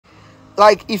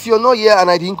Like, if you're not here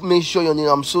and I didn't mention your name,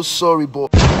 I'm so sorry,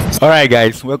 but Alright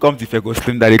guys, welcome to Fego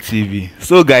Slim Daddy TV.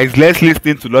 So guys, let's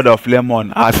listen to Lord of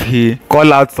Lemon as he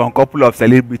called out some couple of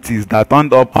celebrities that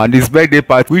turned up on his birthday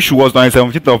party, which was on the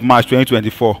 17th of March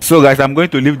 2024. So guys, I'm going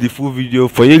to leave the full video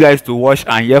for you guys to watch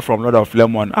and hear from Lord of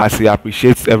Lemon as he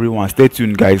appreciates everyone. Stay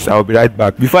tuned guys, I'll be right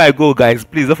back. Before I go guys,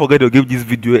 please don't forget to give this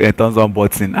video a thumbs up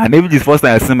button, and if this is the first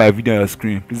time you see my video on your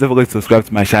screen, please don't forget to subscribe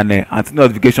to my channel and turn the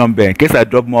notification bell in case I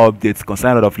drop more updates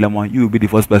concerning Lord of Lemon. You will be the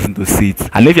first person to see it.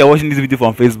 And if you're watching this video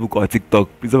from Facebook or TikTok,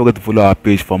 please don't forget to follow our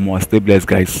page for more. Stay blessed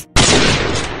guys.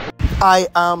 I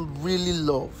am really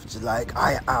loved. Like,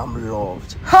 I am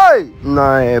loved. Hey!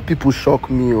 Nah, people shock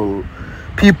me, oh.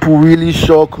 People really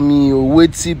shock me, oh.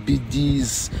 Wetin be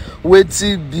this?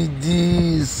 Wetin be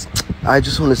this? I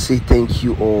just want to say thank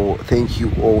you all. Thank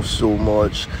you all so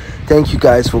much. Thank you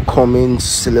guys for coming to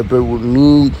celebrate with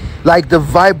me. Like, the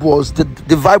vibe was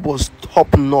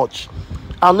top notch.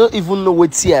 I don't even know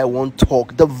what I want to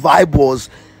talk. The vibe was,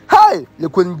 hi,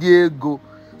 Diego,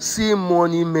 see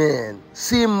money man,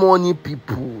 see money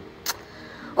people.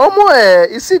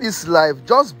 You see this life,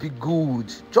 just be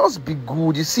good. Just be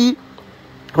good. You see,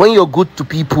 when you're good to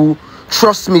people,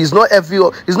 trust me, it's not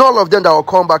all of them that will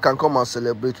come back and come and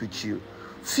celebrate with you.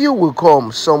 Few will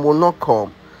come, some will not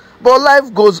come. But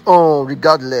life goes on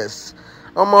regardless.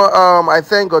 I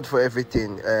thank God for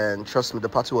everything, and trust me, the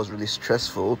party was really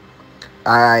stressful.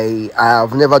 I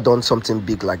have never done something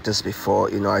big like this before.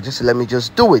 I just let me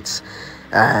just do it,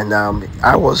 and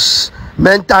I was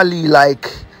mentally,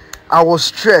 like, I was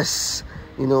stressed.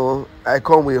 I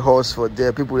come with horse for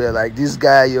there. People are like, this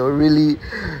guy, you really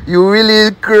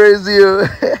crazy.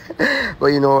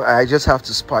 But I just have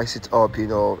to spice it up,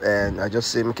 and I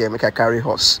just say, okay, make I carry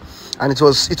horse. And it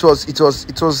was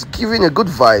giving a good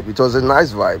vibe. It was a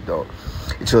nice vibe though.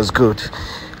 It was good.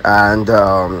 And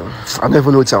I don't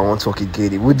even know what I want to talk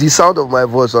again. With the sound of my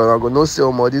voice, I'm gonna say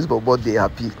this, but they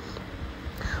happy.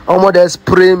 They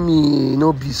spray me,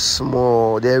 be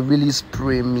small. They really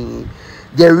spray me.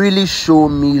 They really show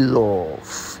me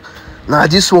love. Now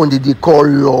this one they call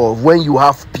love. When you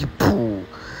have people,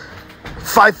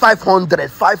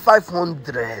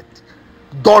 $500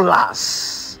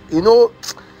 dollars.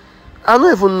 I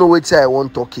don't even know what I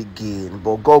want to talk again.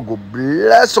 But God will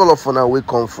bless all of you will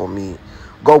come for me.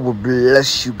 God will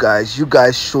bless you guys. You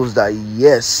guys shows that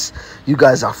yes, you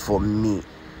guys are for me.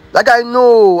 Like, I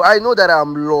know that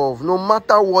I'm loved. No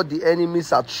matter what the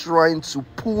enemies are trying to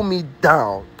pull me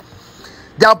down.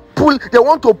 They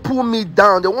want to pull me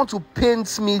down. They want to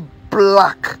paint me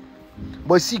black.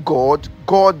 But see, God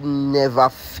never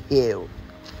fails.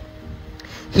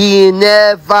 He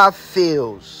never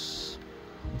fails.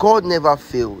 God never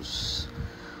fails.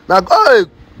 Now, hey,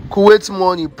 Kuwait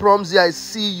money, Promzi, I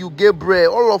see you,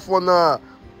 Gabriel, all of Wana,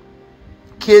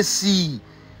 KC,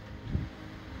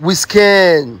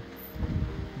 Wisken,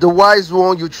 the wise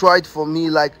one you tried for me,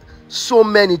 like so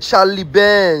many, Charlie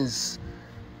Benz.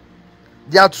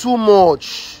 They are too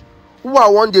much. Who I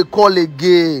want they call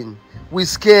again?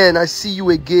 Wisken, I see you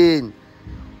again.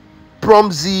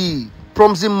 Promzi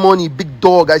money, big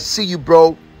dog, I see you,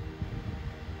 bro.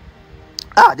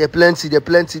 They're plenty. They're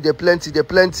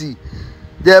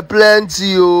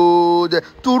plenty, oh.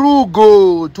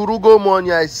 Turugo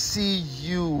money, I see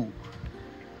you.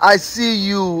 Hey,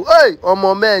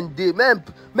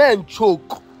 man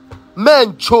choke.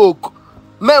 Men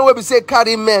where we say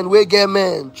carry men, we get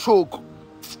men choke.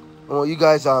 Oh, you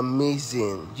guys are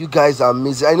amazing.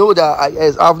 I know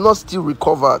that I've not still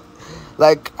recovered.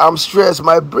 Like, I'm stressed.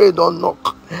 My brain don't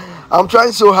knock. I'm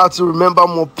trying so hard to remember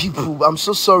more people. I'm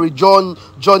so sorry,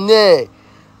 Johnny.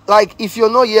 Like, if you're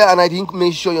not here and I didn't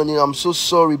mention your name, I'm so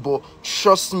sorry, but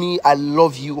trust me, I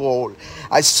love you all.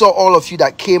 I saw all of you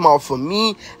that came out for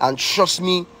me, and trust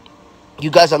me,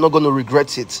 you guys are not going to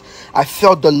regret it. I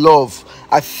felt the love.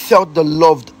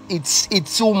 It's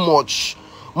too much.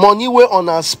 Money way on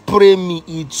a spray me,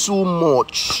 it's too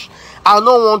much. I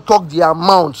don't want to talk the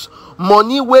amount.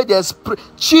 Money where they spray.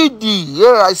 Chidi,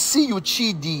 yeah, I see you,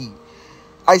 Chidi.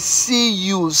 I see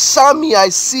you. Sammy, I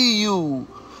see you.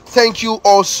 Thank you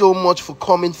all so much for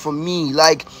coming for me.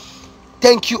 Like,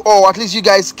 thank you all. At least you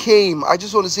guys came. I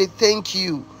just want to say thank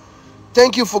you.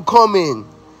 Thank you for coming.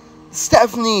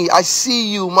 Stephanie, I see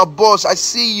you. My boss, I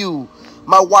see you.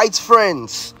 My white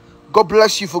friends, God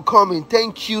bless you for coming.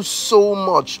 Thank you so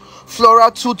much.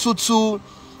 Flora 222,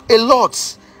 a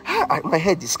lot. My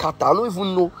head is scattered. I don't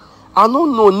even know. I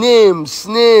don't know names.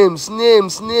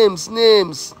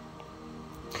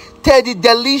 Teddy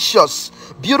Delicious,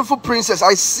 beautiful princess,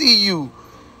 I see you.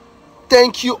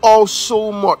 Thank you all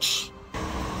so much.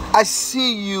 I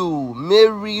see you,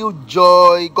 Mary,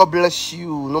 Joy. God bless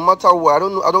you. No matter what,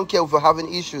 I don't care if we're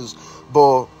having issues,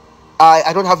 but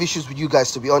I don't have issues with you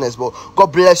guys, to be honest. But God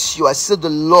bless you. I see the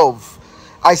love.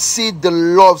 I see the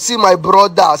love. See my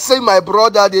brother. See my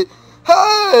brother.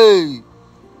 Hey,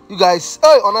 you guys.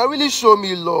 Hey, Ona really show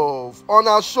me love.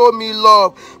 Ona show me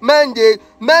love. Men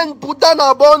put down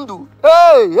a bundle.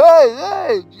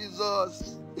 Hey, Jesus.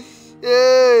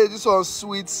 Hey, this one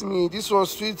sweets me.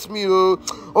 Oh.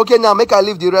 Okay, now make I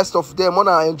leave the rest of them.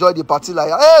 Wanna enjoy the party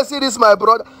like, hey, see this my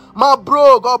brother. My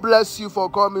bro, God bless you for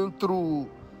coming through.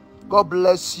 God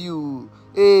bless you.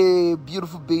 Hey,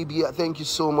 beautiful baby. Thank you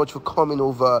so much for coming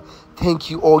over.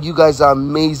 Thank you all. You guys are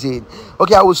amazing.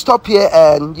 Okay, I will stop here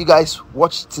and you guys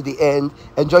watch to the end.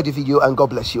 Enjoy the video and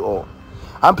God bless you all.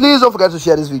 And please don't forget to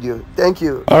share this video. Thank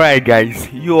you. Alright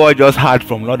guys, you all just heard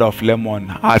from Lord of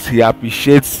Lemon as he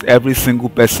appreciates every single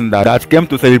person that came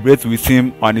to celebrate with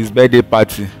him on his birthday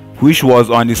party, which was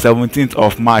on the 17th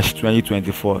of March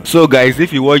 2024. So guys,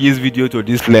 if you watch this video to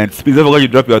this length, please don't forget to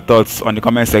drop your thoughts on the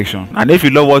comment section. And if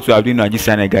you love what we are doing on this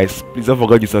channel guys, please don't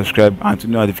forget to subscribe and to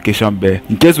the notification bell.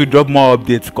 In case we drop more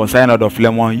updates concerning Lord of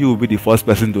Lemon, you will be the first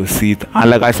person to see it.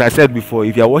 And like as I said before,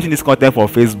 if you are watching this content for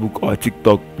Facebook or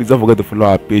TikTok, please don't forget to follow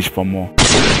our page for more.